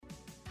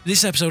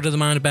This episode of the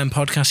Mind of Ben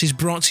podcast is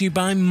brought to you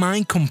by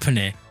my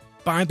company,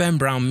 by Ben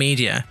Brown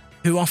Media,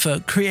 who offer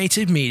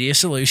creative media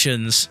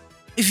solutions.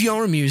 If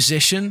you're a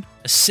musician,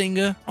 a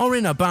singer, or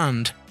in a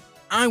band,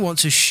 I want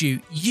to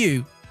shoot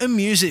you a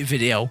music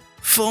video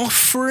for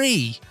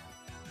free.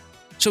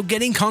 So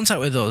get in contact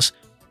with us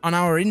on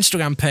our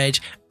Instagram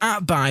page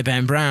at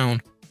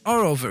bybenbrown or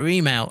over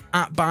email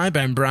at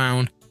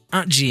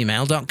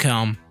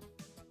bybenbrown@gmail.com.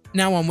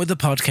 Now on with the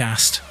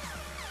podcast.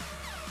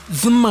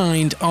 The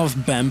Mind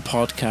of Ben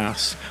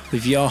podcast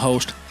with your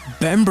host,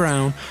 Ben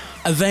Brown,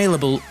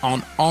 available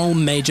on all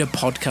major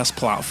podcast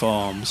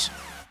platforms.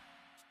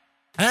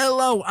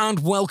 Hello and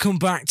welcome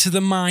back to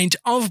the Mind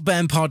of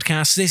Ben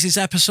podcast. This is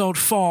episode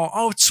 4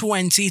 of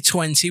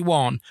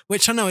 2021,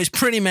 which I know is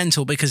pretty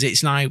mental because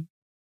it's now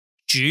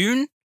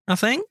June, I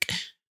think.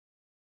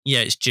 Yeah,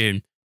 it's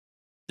June.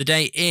 The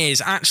date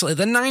is actually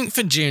the 9th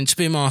of June, to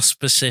be more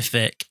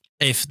specific,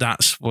 if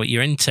that's what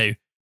you're into.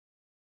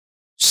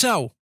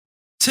 So,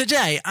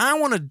 today, I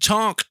want to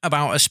talk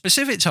about a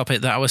specific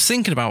topic that I was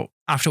thinking about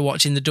after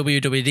watching the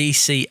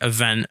WWDC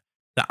event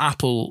that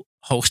Apple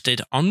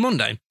hosted on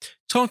Monday,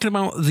 talking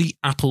about the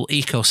Apple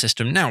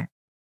ecosystem. Now,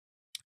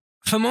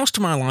 for most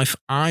of my life,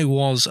 I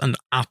was an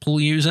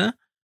Apple user.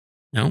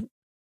 No.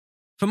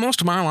 For most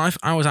of my life,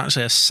 I was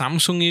actually a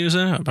Samsung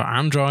user, about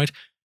Android.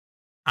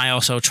 I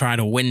also tried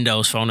a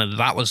Windows phone, and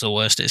that was the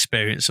worst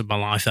experience of my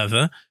life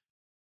ever.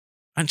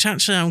 And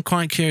actually, I'm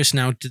quite curious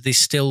now, do they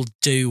still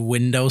do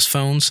Windows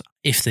phones?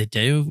 If they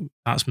do,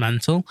 that's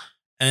mental.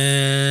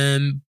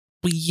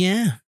 But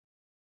yeah.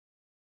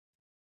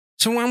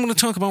 So I'm going to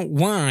talk about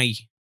why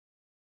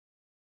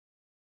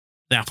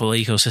the Apple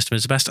ecosystem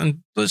is the best.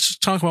 And let's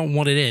just talk about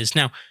what it is.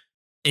 Now,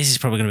 this is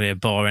probably going to be a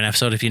boring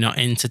episode if you're not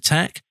into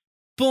tech.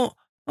 But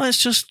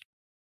let's just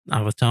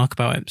have a talk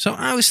about it. So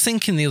I was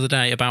thinking the other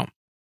day about...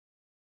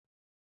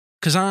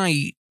 Because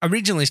I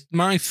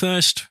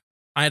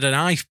had an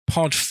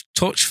iPod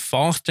Touch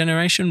 4th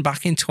generation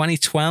back in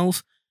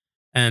 2012,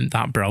 and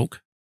that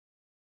broke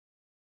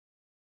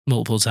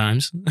multiple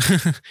times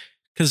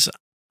because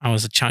I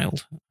was a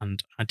child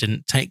and I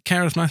didn't take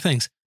care of my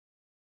things.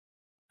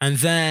 And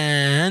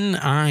then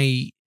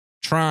I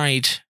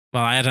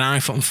had an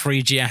iPhone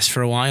 3GS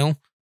for a while.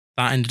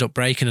 That ended up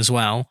breaking as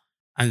well.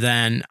 And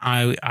then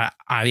I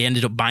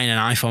ended up buying an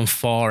iPhone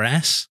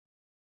 4S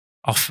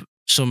off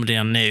somebody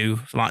I knew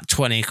for like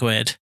 20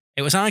 quid.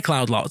 It was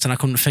iCloud locked and I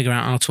couldn't figure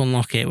out how to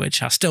unlock it,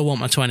 which I still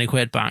want my 20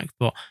 quid back.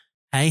 But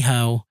hey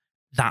ho,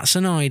 that's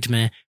annoyed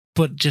me.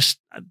 But just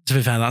to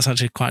be fair, that's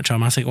actually quite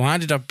traumatic. Why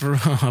did I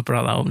brought that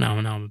up now?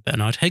 Now I'm a bit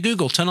annoyed. Hey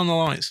Google, turn on the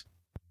lights.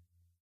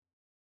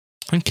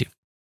 Thank you.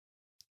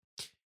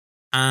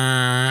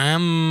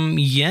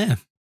 Yeah.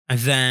 And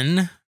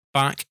then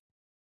I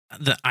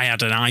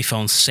had an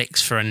iPhone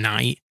 6 for a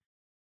night.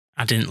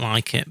 I didn't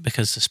like it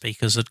because the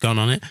speakers had gone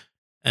on it.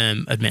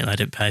 Admittedly, I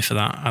didn't pay for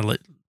that. I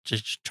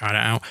just tried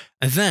it out.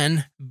 And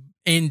then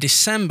in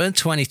December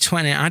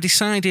 2020, I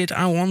decided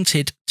I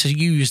wanted to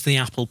use the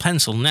Apple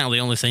Pencil. Now, the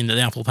only thing that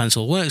the Apple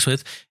Pencil works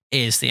with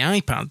is the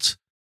iPads.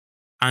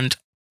 And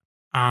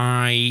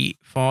I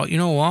thought, you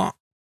know what?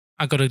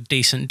 I got a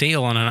decent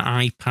deal on an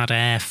iPad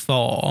Air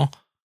 4,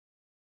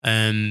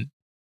 like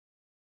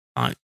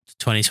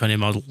 2020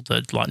 model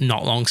that like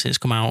not long since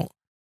come out.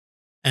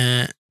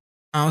 I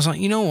was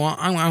like, you know what?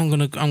 I'm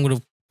gonna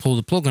pull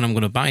the plug and I'm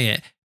gonna buy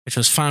it. Which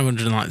was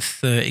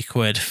 530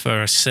 quid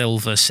for a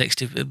silver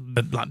 60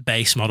 like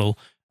base model.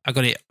 I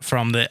got it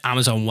from the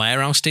Amazon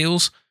warehouse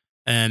deals.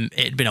 It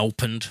had been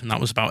opened and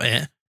that was about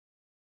it.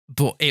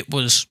 But it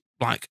was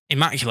like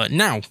immaculate.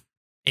 Now,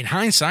 in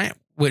hindsight,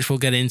 which we'll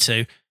get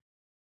into,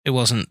 it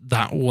wasn't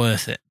that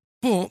worth it.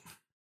 But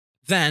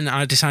then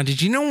I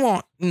decided, you know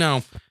what?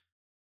 No,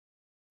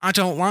 I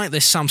don't like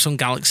this Samsung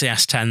Galaxy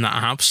S10 that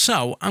I have,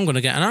 so I'm going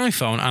to get an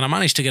iPhone. And I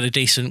managed to get a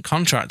decent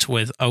contract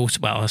with I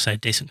say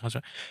decent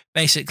contract.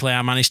 Basically,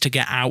 I managed to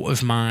get out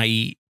of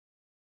my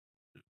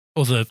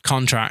other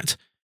contract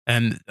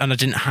and I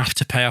didn't have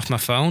to pay off my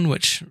phone,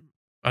 which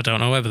I don't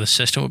know whether the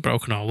system was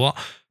broken or what,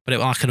 but it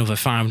was like another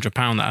 £500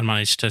 that I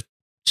managed to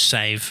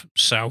save.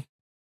 So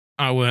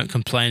I weren't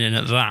complaining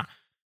at that.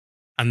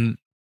 And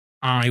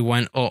I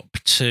went up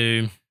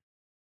to...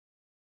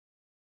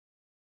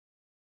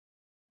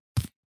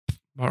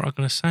 What was I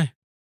going to say?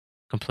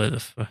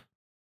 Completely.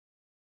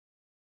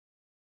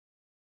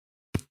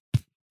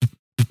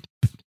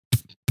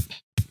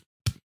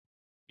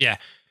 Yeah.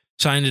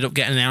 So I ended up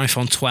getting the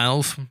iPhone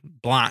 12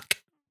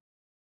 black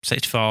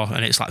 64,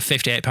 and it's like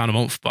 £58 a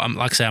month. But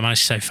like I say, I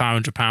managed to save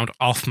 £500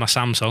 off my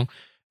Samsung,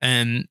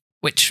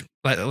 which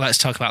let's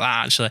talk about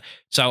that actually.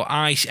 So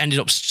I ended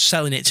up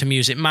selling it to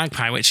Music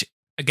Magpie, which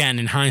again,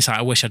 in hindsight,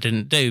 I wish I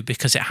didn't do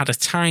because it had a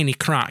tiny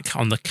crack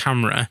on the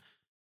camera.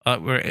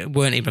 Where it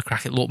weren't even a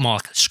crack, it looked more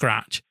like a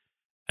scratch.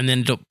 And then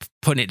ended up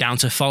putting it down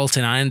to fault,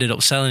 and I ended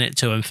up selling it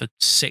to him for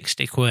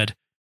 60 quid,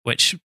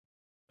 which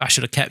I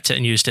should have kept it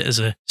and used it as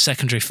a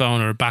secondary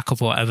phone or a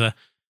backup or whatever.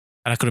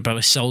 And I could have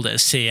probably sold it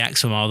as CX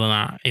for more than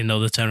that, even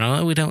though they turn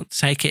around, we don't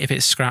take it if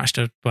it's scratched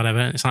or whatever.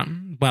 And it's like,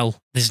 well,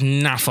 there's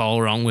naff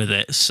all wrong with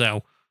it.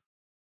 So,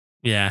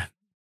 yeah,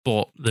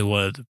 but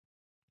the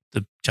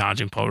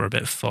charging port were a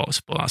bit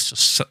fucked, but that's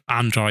just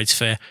Android's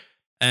fear.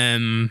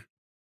 And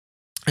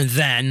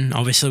then,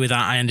 obviously, with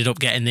that, I ended up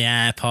getting the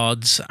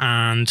AirPods,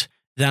 and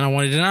then I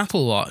wanted an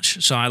Apple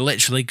Watch. So I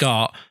literally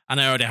got,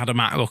 and I already had a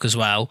MacBook as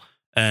well,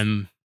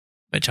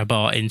 which I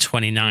bought in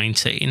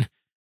 2019,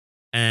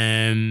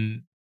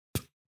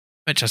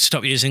 which I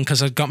stopped using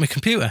because I got my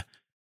computer.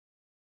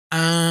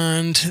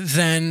 And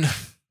then,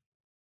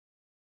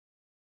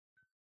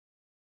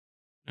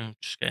 I'm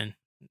just getting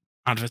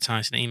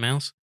advertising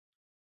emails.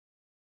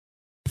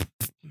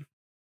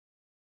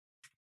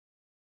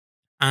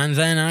 And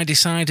then I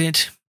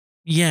decided,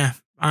 yeah,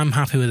 I'm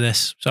happy with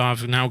this. So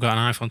I've now got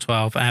an iPhone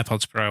 12,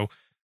 AirPods Pro,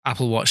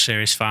 Apple Watch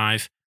Series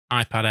 5,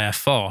 iPad Air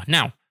 4.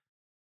 Now,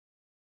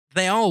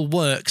 they all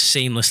work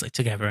seamlessly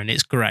together and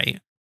it's great.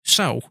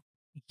 So,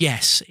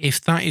 yes,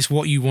 if that is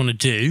what you want to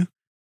do,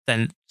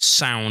 then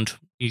sound,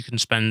 you can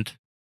spend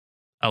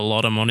a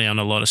lot of money on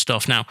a lot of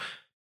stuff. Now,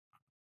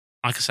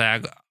 like I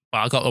say,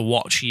 I got the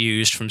watch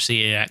used from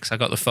CEX. I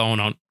got the phone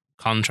on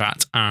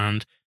contract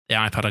and the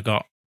iPad I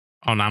got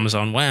on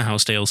Amazon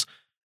warehouse deals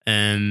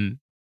because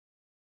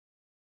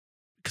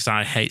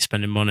I hate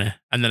spending money.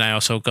 And then I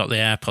also got the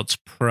AirPods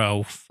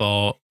Pro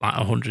for like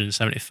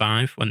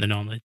 175 when they're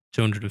normally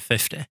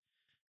 250.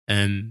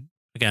 Again,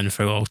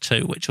 through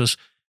O2, which was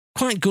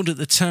quite good at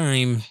the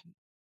time.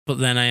 But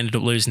then I ended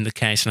up losing the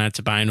case and I had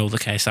to buy another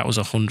case. That was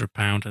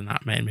 £100 and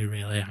that made me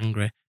really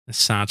angry and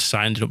sad. So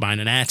I ended up buying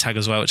an AirTag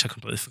as well, which I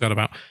completely forgot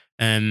about,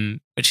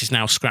 which is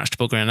now scratched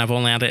bugger. And I've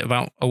only had it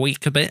about a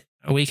week and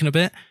a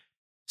bit.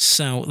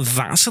 So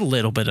that's a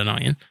little bit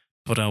annoying,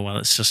 but oh well,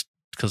 it's just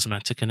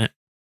cosmetic, innit?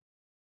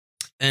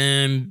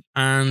 And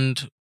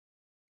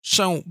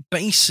so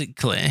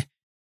basically,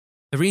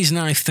 the reason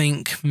I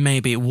think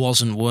maybe it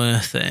wasn't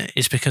worth it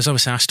is because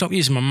obviously I stopped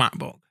using my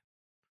MacBook.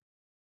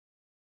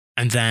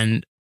 And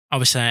then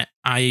obviously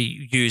I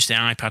used the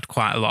iPad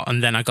quite a lot,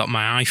 and then I got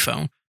my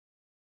iPhone.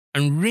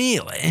 And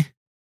really,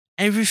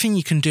 everything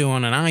you can do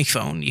on an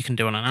iPhone, you can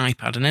do on an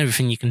iPad, and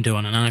everything you can do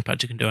on an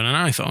iPad, you can do on an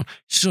iPhone.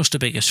 It's just a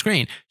bigger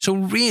screen. So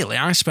really,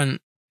 I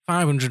spent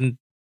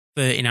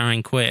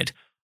 £539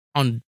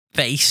 on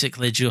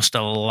basically just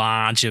a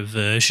larger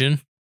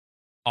version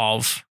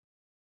of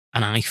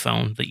an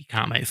iPhone that you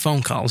can't make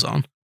phone calls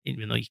on,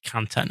 even though you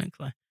can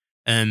technically.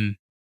 And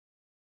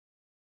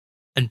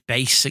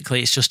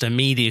basically, it's just a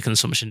media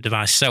consumption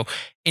device. So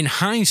in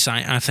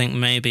hindsight, I think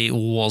maybe it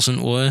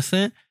wasn't worth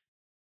it.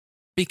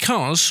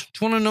 Because,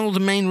 do you want to know the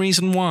main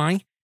reason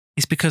why?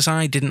 It's because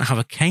I didn't have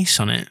a case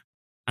on it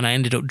and I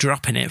ended up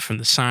dropping it from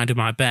the side of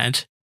my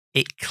bed.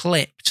 It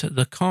clipped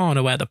the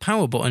corner where the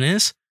power button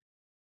is.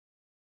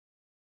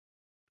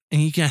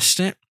 And you guessed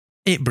it,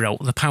 it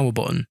broke the power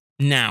button.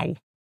 Now,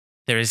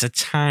 there is a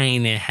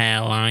tiny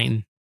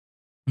hairline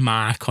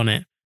mark on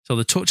it. So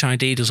the Touch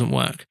ID doesn't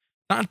work.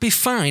 That'd be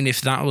fine if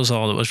that was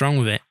all that was wrong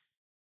with it.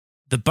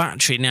 The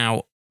battery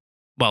now,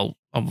 well,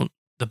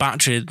 the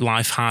battery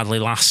life hardly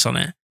lasts on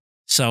it.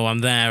 So I'm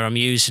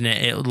using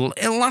it.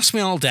 It'll last me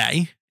all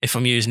day if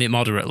I'm using it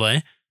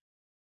moderately,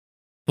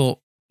 but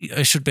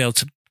I should be able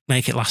to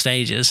make it last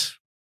ages.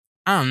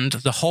 And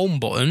the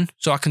home button,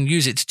 so I can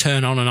use it to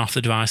turn on and off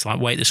the device, like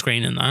weight the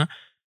screen and that,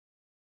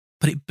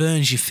 but it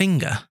burns your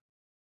finger,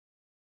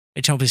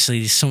 which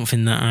obviously is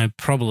something that I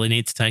probably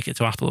need to take it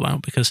to Apple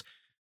about because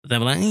they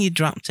were like, you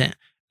dropped it.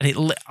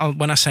 And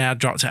when I say I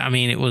dropped it, I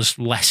mean it was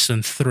less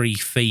than 3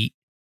 feet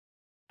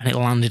and it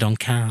landed on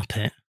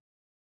carpet.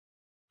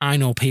 I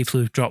know people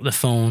who've dropped their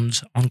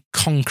phones on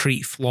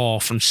concrete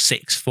floor from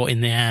 6 foot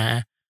in the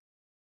air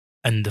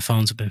and the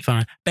phones have been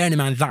fine. Bearing in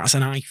mind, that's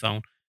an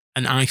iPhone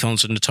and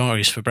iPhones are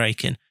notorious for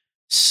breaking.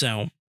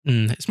 So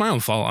it's my own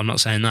fault. I'm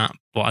not saying that,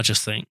 but I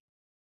just think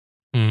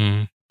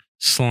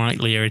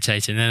slightly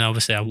irritating. Then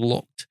obviously I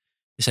looked.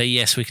 They say,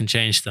 yes, we can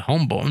change the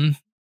home button,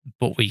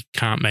 but we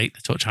can't make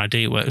the Touch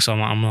ID work. So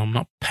I'm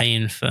not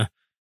paying for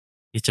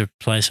you to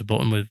replace a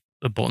button with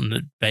a button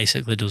that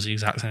basically does the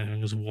exact same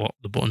thing as what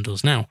the button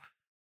does now.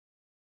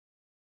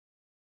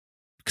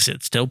 Because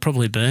it'd still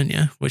probably burn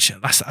you, which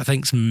I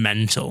think's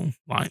mental.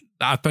 Like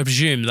I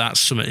presume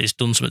that's it's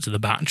done something to the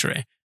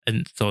battery,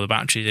 and so the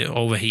battery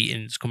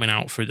overheating is coming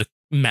out through the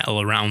metal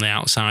around the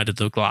outside of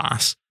the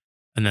glass,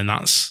 and then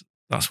that's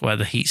where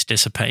the heat's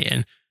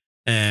dissipating.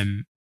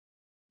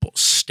 But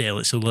still,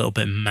 it's a little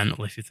bit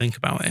mental if you think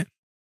about it.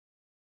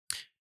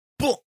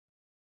 But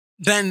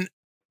then,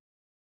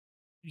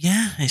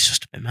 yeah, it's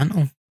just a bit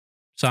mental.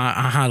 So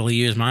I hardly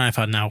use my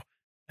iPad now,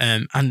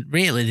 and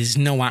really, there's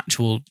no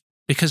actual.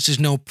 Because there's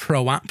no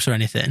pro apps or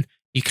anything,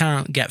 you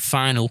can't get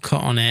Final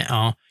Cut on it,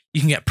 or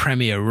you can get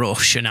Premiere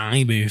Rush and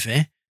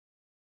iMovie,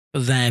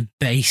 but they're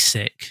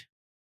basic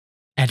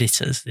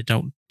editors. They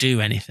don't do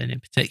anything in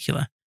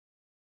particular.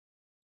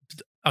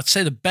 I'd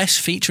say the best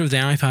feature of the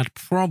iPad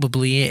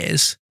probably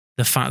is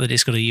the fact that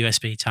it's got a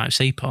USB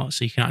Type-C port,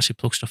 so you can actually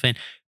plug stuff in.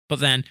 But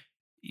then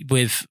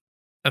with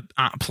an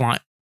app like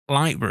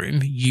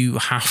Lightroom, you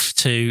have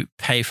to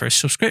pay for a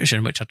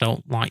subscription, which I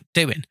don't like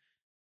doing.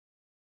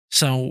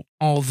 So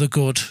all the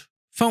good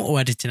photo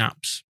editing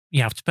apps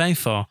you have to pay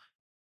for.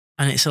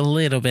 And it's a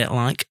little bit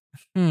like,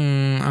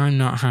 I'm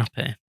not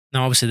happy.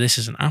 Now, obviously, this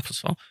isn't Apple's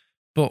fault,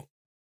 but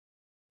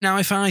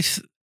now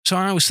so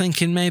I was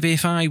thinking maybe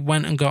if I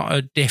went and got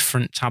a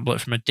different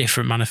tablet from a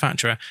different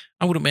manufacturer,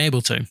 I wouldn't be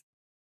able to.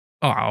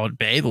 Oh, I would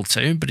be able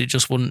to, but it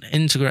just wouldn't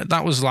integrate.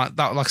 That was like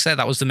I said,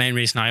 that was the main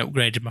reason I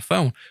upgraded my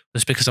phone,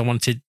 was because I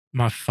wanted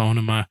my phone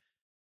and my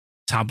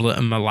tablet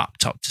and my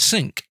laptop to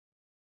sync.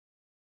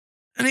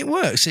 And it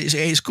works.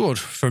 It's good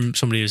from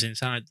somebody who's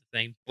inside the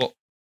thing, but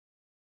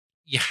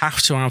you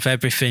have to have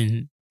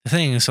everything. The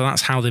thing, so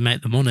that's how they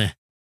make the money.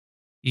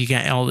 You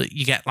get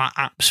like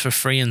apps for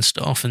free and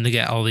stuff, and they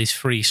get all these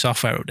free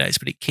software updates,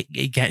 but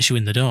it gets you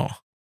in the door.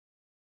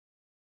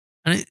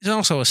 And it's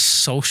also a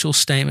social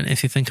statement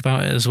if you think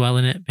about it as well,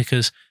 in it,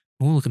 because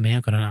look at me,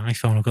 I've got an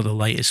iPhone, I've got the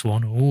latest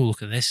one.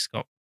 Look at this,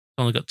 it's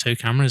only got 2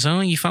 cameras.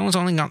 Oh, your phone's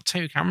only got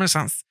 2 cameras.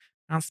 That's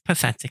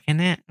pathetic, isn't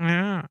it?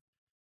 Yeah.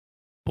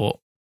 But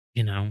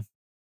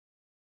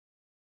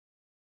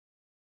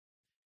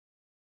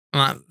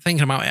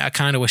thinking about it, I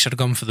kind of wish I'd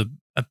gone for the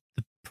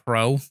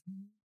Pro,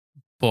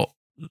 but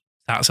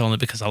that's only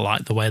because I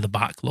like the way the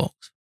back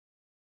looks,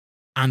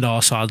 and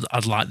also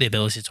I'd like the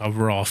ability to have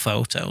raw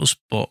photos,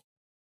 but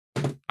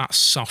that's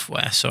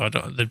software, so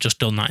they've just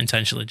done that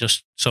intentionally,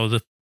 just so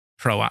the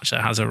Pro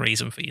actually has a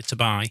reason for you to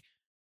buy.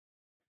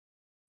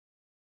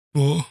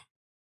 But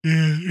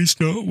yeah, it's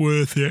not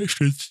worth the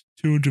extra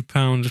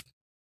 £200,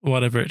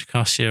 whatever it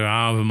costs you,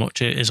 however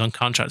much it is on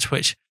contract.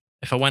 Which,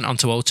 if I went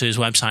onto O2's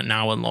website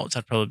now and looked,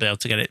 I'd probably be able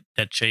to get it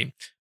dead cheap.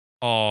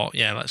 Or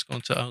yeah, let's go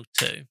into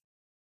O2.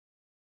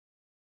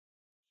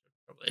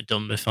 Probably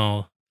done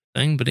before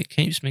thing, but it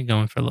keeps me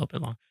going for a little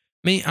bit long.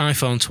 Me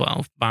iPhone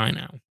 12, buy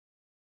now.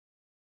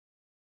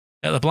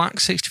 Get the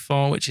black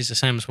 64, which is the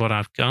same as what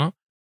I've got.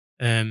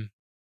 I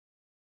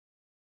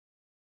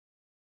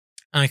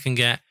can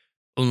get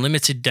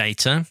unlimited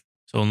data,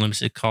 so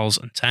unlimited calls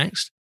and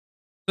text.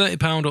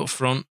 £30 up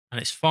front, and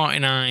it's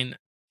 $49.37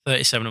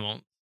 a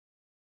month.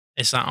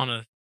 Is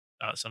that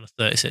that's on a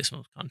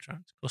 36-month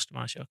contract?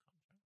 Customise your contract.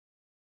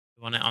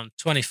 You want it on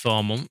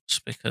 24 months,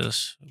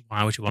 because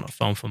why would you want a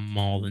phone for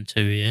more than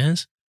 2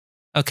 years?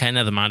 Okay,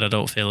 never mind. I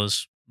don't feel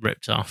as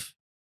ripped off.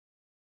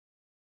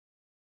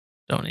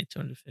 Don't need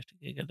 250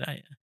 gig of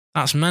data.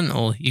 That's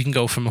mental. You can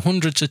go from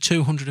 100 to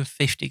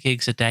 250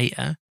 gigs of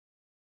data.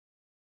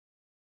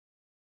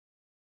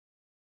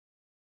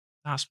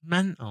 That's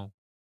mental.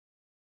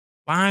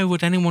 Why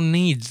would anyone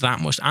need that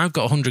much? I've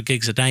got 100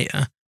 gigs of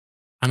data,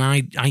 and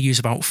I use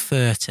about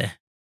 30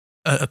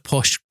 at a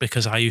push,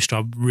 because I used to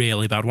have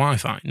really bad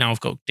Wi-Fi. Now I've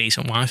got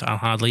decent Wi-Fi, I'll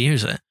hardly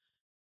use it.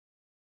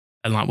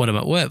 And like when I'm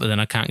at work, but then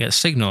I can't get a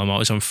signal, I'm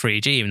always on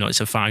 3G, even though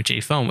it's a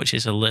 5G phone, which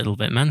is a little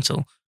bit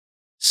mental.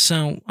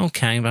 So,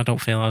 okay, but I don't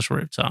feel I was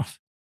ripped off.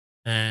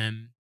 But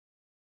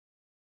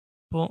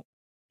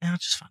yeah, I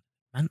just find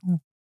it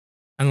mental.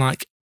 And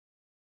like,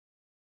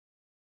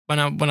 when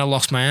I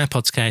lost my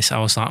AirPods case, I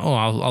was like, oh,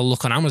 I'll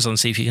look on Amazon,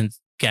 see if you can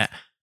get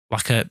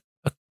like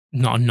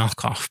not a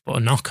knockoff, but a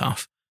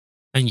knockoff.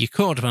 And you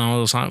could, and I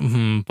was like,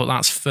 but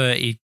that's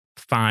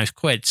 35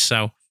 quid.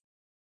 So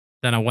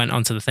then I went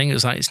onto the thing, it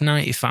was like, it's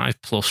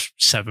 95 plus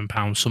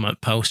 £7 something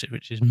postage,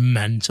 which is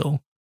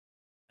mental.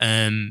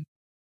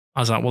 I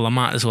was like, well, I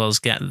might as well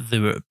get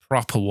the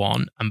proper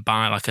one and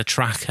buy like a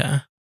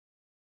tracker.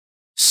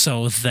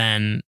 So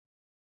then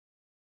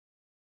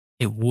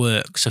it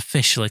works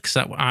officially. Because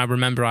I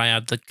remember I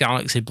had the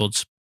Galaxy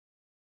Buds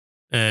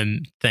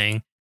thing.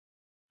 And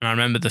I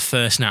remember the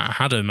first night I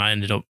had them, I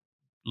ended up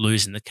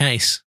losing the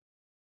case.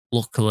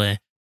 Luckily,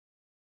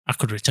 I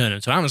could return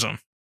them to Amazon.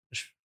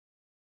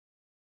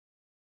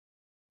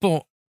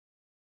 But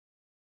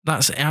I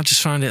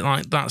just find it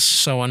like, that's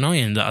so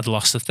annoying that I'd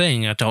lost the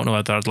thing. I don't know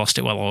whether I'd lost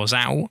it while I was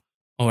out,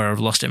 or I've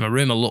lost it in my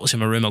room. I looked in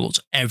my room. I looked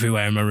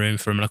everywhere in my room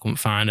for them, and I couldn't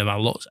find them. I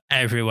looked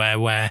everywhere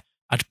where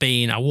I'd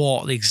been. I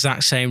walked the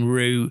exact same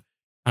route,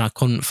 and I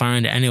couldn't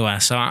find it anywhere.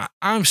 So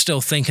I'm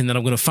still thinking that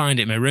I'm going to find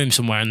it in my room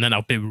somewhere, and then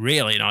I'll be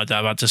really annoyed that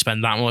I've had to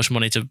spend that much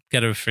money to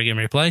get a frigging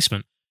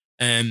replacement.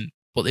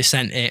 But they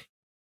sent it,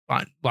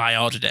 I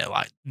ordered it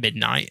like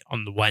midnight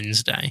on the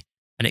Wednesday,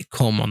 and it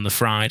come on the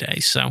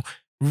Friday. So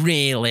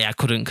really, I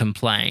couldn't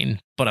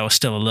complain, but I was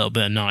still a little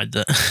bit annoyed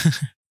that.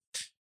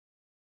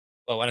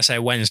 Well, when I say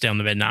Wednesday on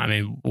the midnight, I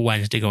mean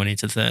Wednesday going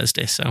into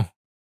Thursday. So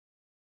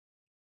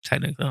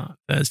technically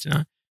Thursday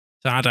night.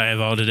 So had I have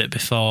ordered it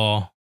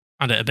before,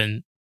 had it have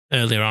been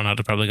earlier on, I'd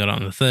have probably got it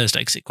on the Thursday,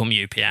 because it come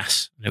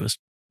UPS, and it was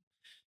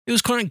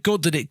quite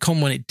good that it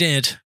come when it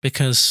did,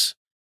 because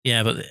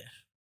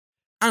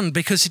and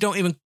because you don't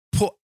even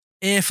put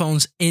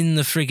earphones in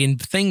the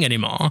frigging thing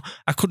anymore,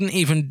 I couldn't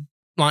even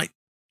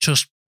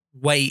just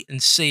wait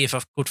and see if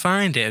I could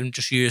find it and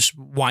just use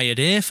wired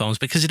earphones,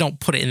 because you don't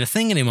put it in the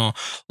thing anymore.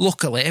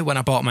 Luckily, when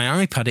I bought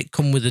my iPad, it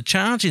come with a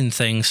charging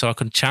thing, so I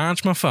could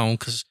charge my phone,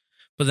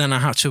 but then I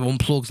had to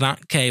unplug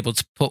that cable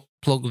to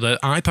plug the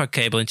iPad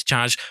cable in to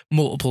charge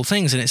multiple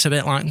things, and it's a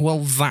bit like, well,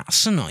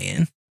 that's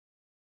annoying.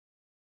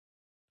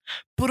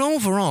 But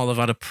overall, I've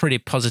had a pretty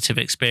positive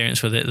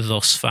experience with it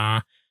thus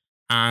far,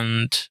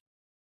 and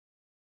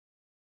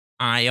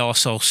I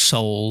also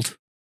sold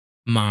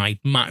my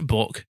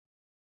MacBook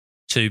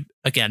to,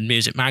 again,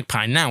 Music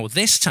Magpie. Now,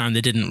 this time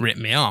they didn't rip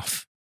me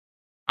off.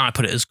 I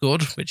put it as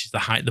good, which is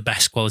the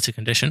best quality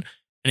condition.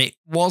 And it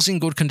was in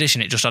good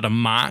condition. It just had a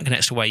mark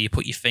next to where you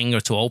put your finger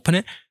to open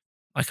it,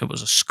 like it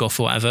was a scuff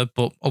or whatever.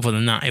 But other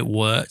than that, it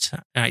worked.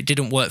 It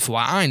didn't work for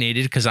what I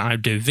needed because I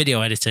do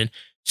video editing.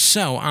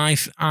 So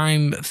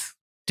I'm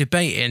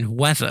debating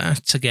whether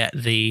to get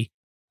like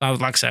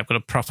I said, I've got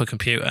a proper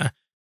computer.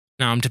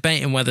 Now I'm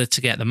debating whether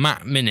to get the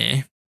Mac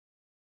Mini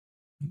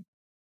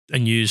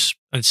and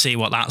see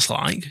what that's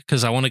like,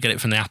 because I want to get it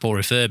from the Apple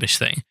refurbished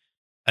thing.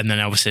 And then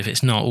obviously if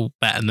it's not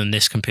better than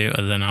this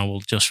computer, then I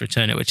will just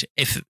return it. Which,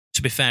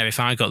 to be fair, if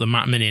I got the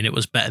Mac Mini and it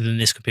was better than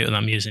this computer that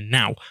I'm using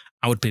now,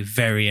 I would be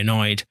very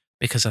annoyed,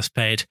 because I've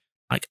paid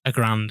like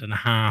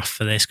 $1,500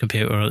 for this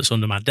computer that's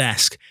under my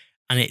desk.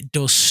 And it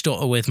does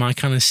stutter with my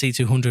Canon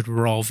C200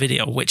 RAW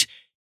video, which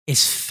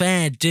is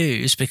fair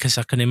dues, because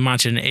I can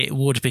imagine it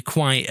would be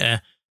quite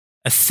a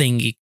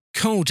thingy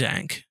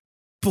codec,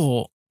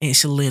 but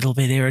it's a little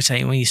bit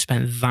irritating when you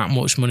spend that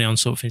much money on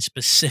something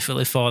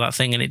specifically for that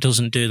thing and it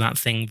doesn't do that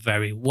thing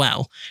very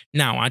well.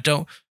 Now, I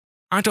don't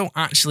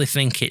actually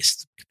think it's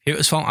the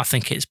computer's fault. I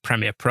think it's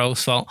Premiere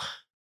Pro's fault.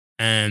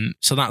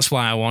 So that's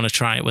why I want to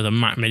try it with a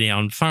Mac Mini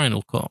on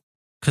Final Cut,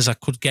 because I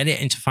could get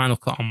it into Final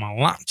Cut on my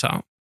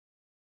laptop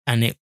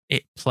and it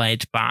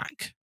played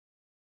back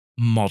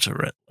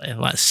moderately,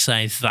 let's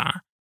say that.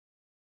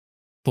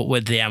 But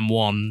with the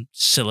M1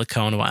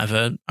 silicone or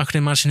whatever, I could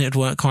imagine it'd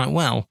work quite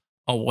well.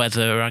 Or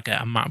whether I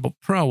get a MacBook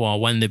Pro,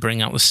 or when they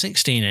bring out the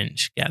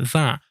 16-inch, get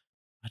that.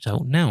 I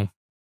don't know.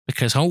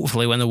 Because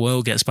hopefully when the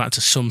world gets back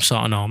to some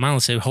sort of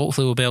normality,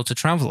 hopefully we'll be able to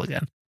travel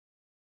again.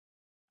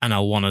 And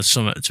I'll want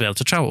something to be able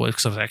to travel with,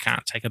 because I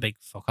can't take a big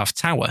fuck-off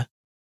tower.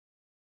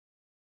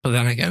 But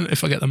then again,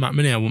 if I get the Mac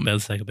Mini, I won't be able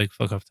to take a big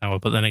fuck-off tower.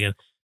 But then again,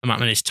 the Mac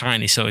Mini is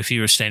tiny, so if you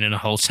were staying in a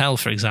hotel,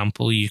 for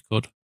example, you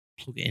could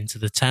plug it into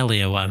the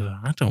telly or whatever.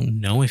 I don't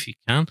know if you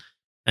can.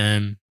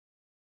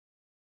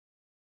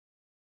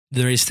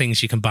 There is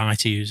things you can buy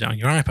to use it on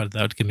your iPad.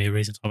 That would give me a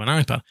reason to have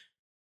an iPad.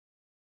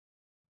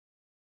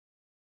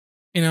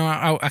 You know,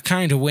 I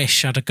kind of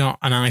wish I'd have got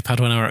an iPad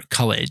when I was at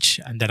college,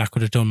 and then I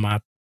could have done my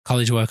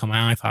college work on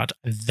my iPad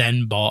and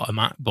then bought a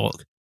MacBook.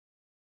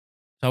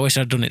 So I wish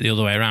I'd done it the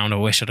other way around. I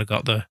wish I'd have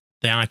got the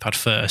iPad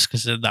first,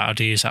 because I'd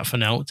use that for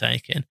note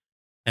taking.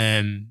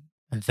 And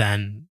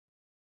then,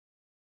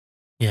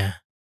 yeah.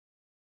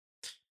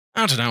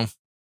 I don't know.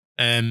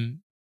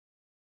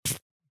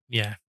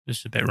 Yeah,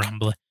 just a bit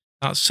rambly.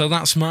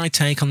 That's my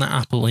take on the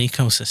Apple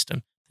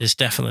ecosystem. There's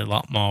definitely a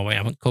lot more we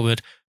haven't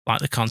covered, like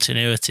the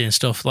continuity and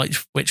stuff,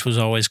 which was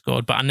always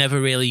good, but I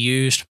never really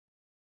used,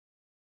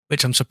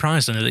 which I'm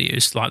surprised I never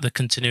used, like the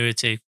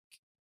continuity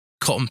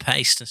cut and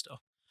paste and stuff.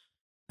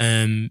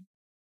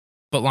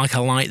 But like I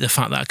like the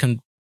fact that I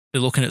can be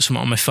looking at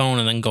something on my phone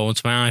and then go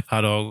onto my iPad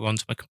or go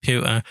onto my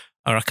computer,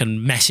 or I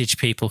can message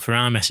people through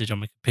iMessage on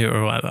my computer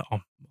or whatever,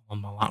 on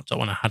my laptop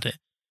when I had it.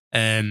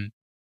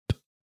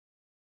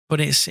 But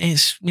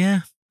it's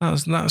yeah.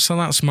 So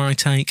that's my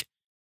take.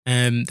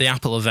 The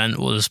Apple event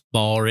was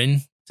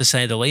boring, to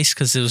say the least,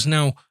 because there was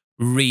no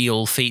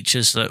real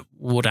features that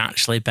would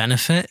actually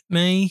benefit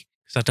me,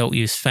 because I don't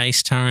use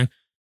FaceTime.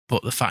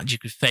 But the fact you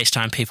could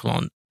FaceTime people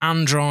on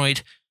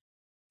Android,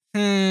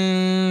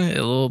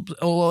 it'll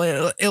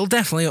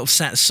definitely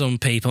upset some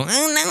people.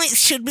 Oh no, it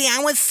should be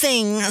our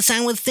thing. That's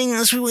our thing.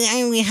 That's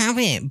why we have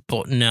it.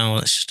 But no,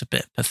 it's just a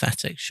bit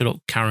pathetic. Shut up,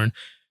 Karen.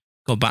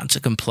 Go back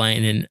to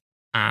complaining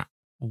at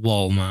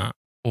Walmart,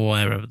 or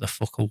wherever the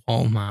fuck a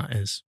Walmart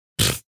is.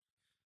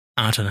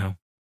 I don't know.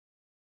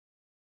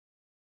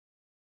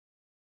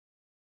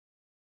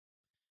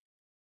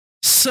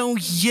 So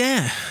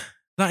yeah,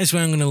 that is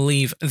where I'm going to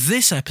leave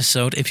this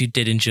episode. If you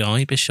did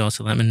enjoy, be sure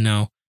to let me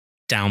know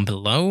down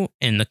below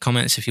in the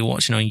comments if you're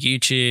watching on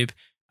YouTube,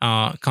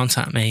 or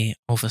contact me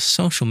over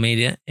social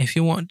media if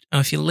you want, or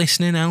if you're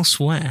listening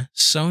elsewhere.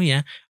 So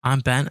yeah,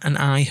 I'm Ben and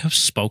I have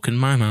spoken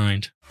my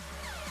mind.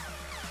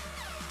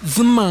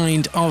 The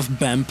Mind of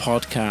Ben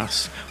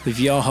podcast with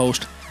your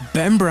host,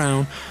 Ben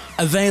Brown,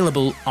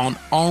 available on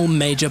all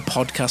major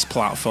podcast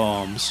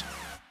platforms.